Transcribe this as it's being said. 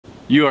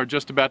You are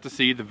just about to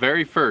see the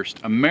very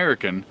first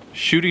American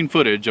shooting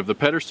footage of the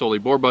Pedersoli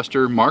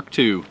Boarbuster Mark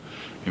II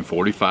in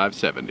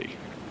 4570.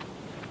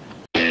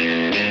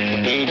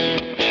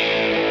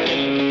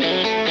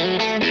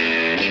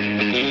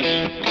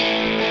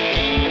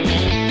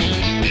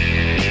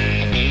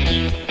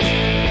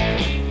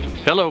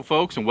 Hello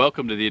folks, and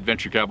welcome to the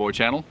Adventure Cowboy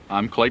channel.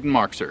 I'm Clayton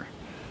Markser.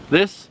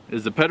 This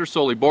is the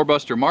Pedersoli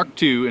Boarbuster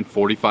Mark II in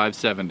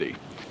 4570.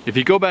 If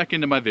you go back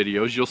into my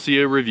videos, you'll see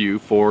a review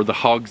for the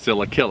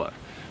Hogzilla Killa,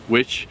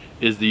 which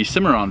is the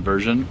Cimarron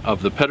version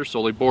of the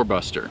Pedersoli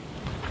Boarbuster,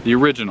 the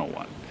original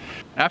one.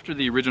 After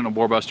the original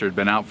Boarbuster had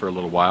been out for a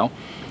little while,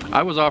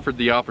 I was offered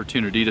the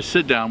opportunity to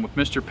sit down with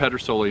Mr.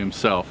 Pedersoli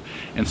himself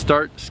and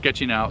start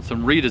sketching out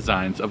some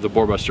redesigns of the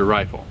Boarbuster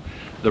rifle.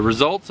 The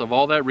results of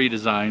all that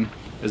redesign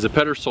is the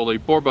Pedersoli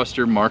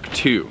Boarbuster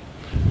Mark II.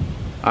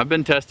 I've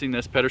been testing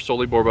this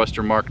Pedersoli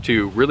Boarbuster Mark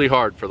II really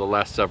hard for the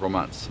last several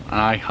months, and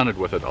I hunted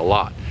with it a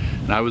lot.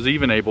 And I was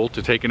even able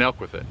to take an elk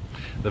with it.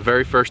 The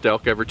very first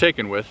elk ever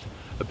taken with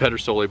a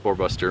Pedersoli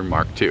Boarbuster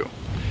Mark II.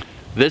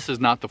 This is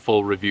not the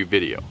full review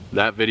video.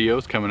 That video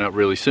is coming up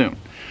really soon.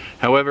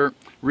 However,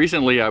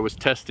 recently I was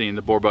testing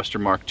the Boarbuster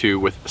Mark II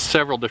with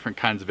several different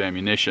kinds of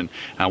ammunition,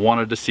 and I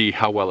wanted to see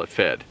how well it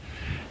fed.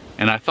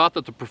 And I thought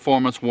that the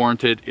performance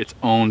warranted its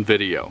own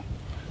video.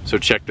 So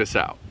check this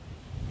out.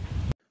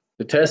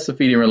 To test the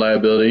feeding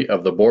reliability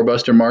of the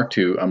Boarbuster Mark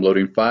II, I'm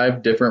loading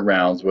 5 different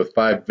rounds with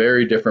 5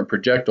 very different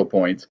projectile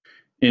points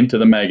into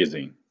the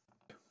magazine.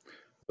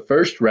 The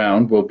first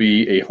round will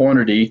be a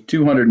Hornady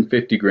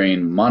 250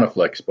 grain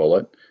monoflex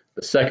bullet.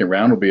 The second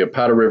round will be a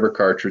Powder River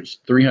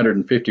cartridge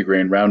 350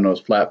 grain round nose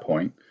flat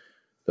point.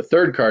 The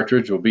third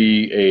cartridge will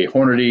be a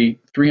Hornady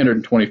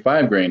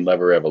 325 grain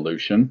lever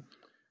evolution.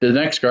 The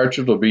next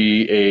cartridge will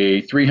be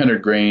a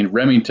 300 grain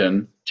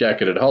Remington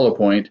jacketed hollow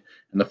point.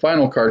 And the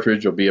final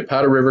cartridge will be a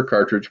Powder River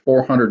cartridge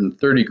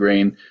 430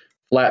 grain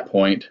flat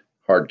point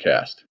hard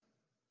cast.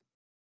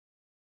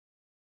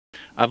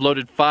 I've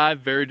loaded 5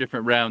 very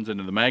different rounds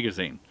into the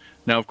magazine.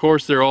 Now of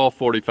course they're all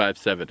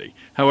 4570.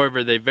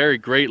 However, they vary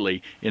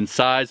greatly in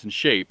size and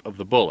shape of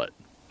the bullet.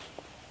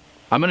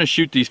 I'm going to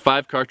shoot these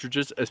 5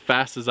 cartridges as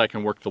fast as I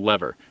can work the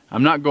lever.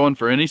 I'm not going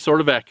for any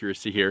sort of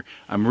accuracy here.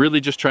 I'm really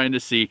just trying to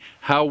see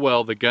how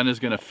well the gun is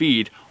going to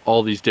feed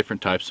all these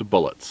different types of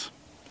bullets.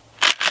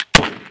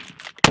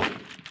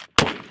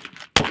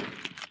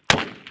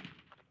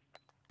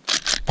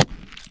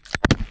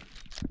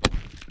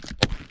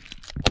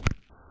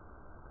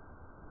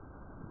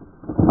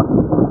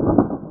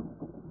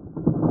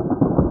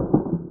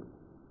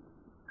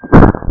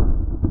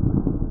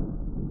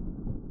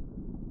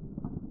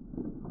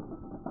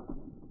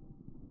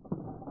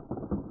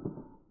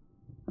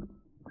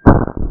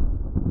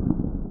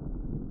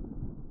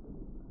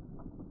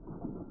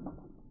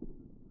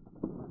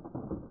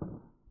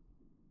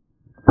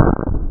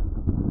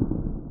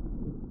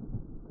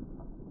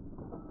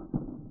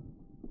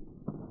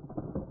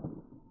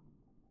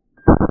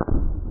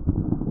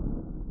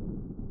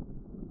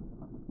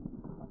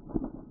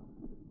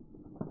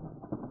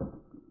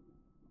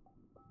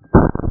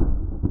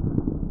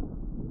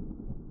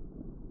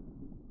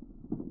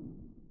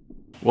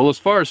 Well, as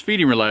far as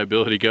feeding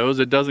reliability goes,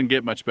 it doesn't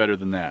get much better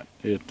than that.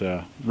 It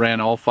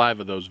ran all 5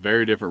 of those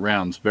very different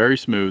rounds very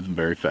smooth and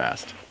very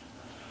fast.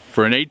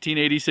 For an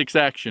 1886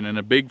 action and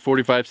a big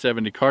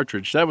 4570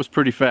 cartridge, that was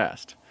pretty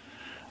fast.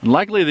 And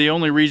likely the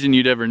only reason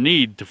you'd ever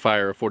need to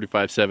fire a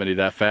 4570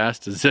 that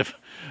fast is if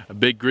a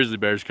big grizzly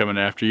bear's coming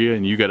after you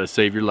and you gotta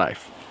save your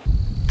life.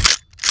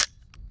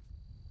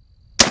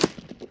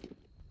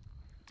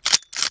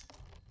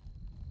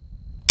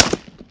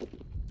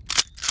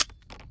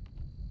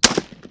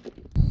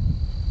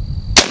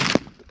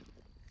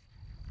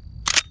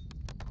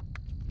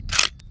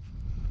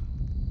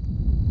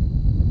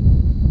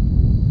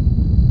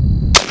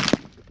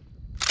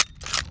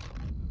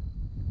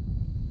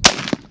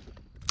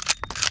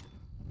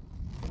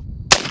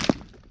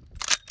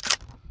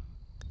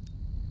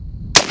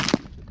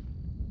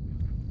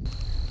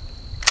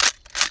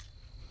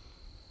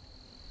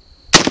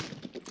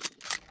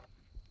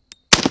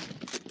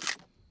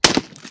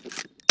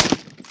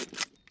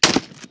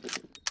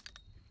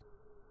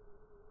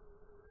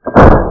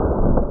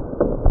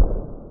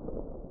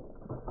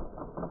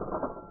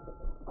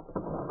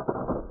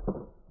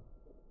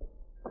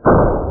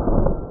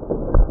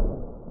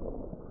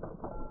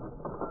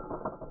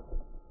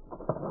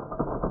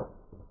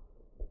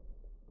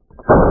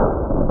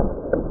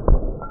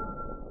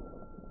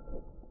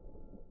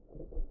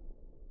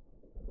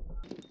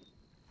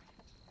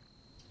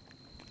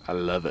 I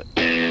love it.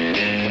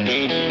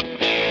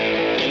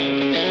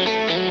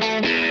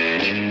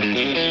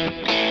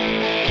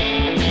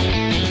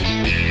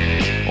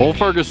 Old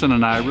Ferguson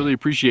and I really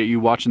appreciate you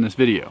watching this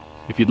video.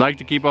 If you'd like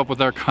to keep up with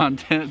our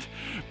content,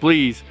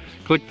 please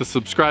click the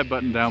subscribe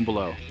button down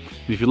below.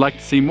 And if you'd like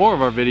to see more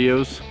of our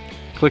videos,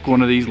 click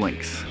one of these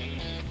links.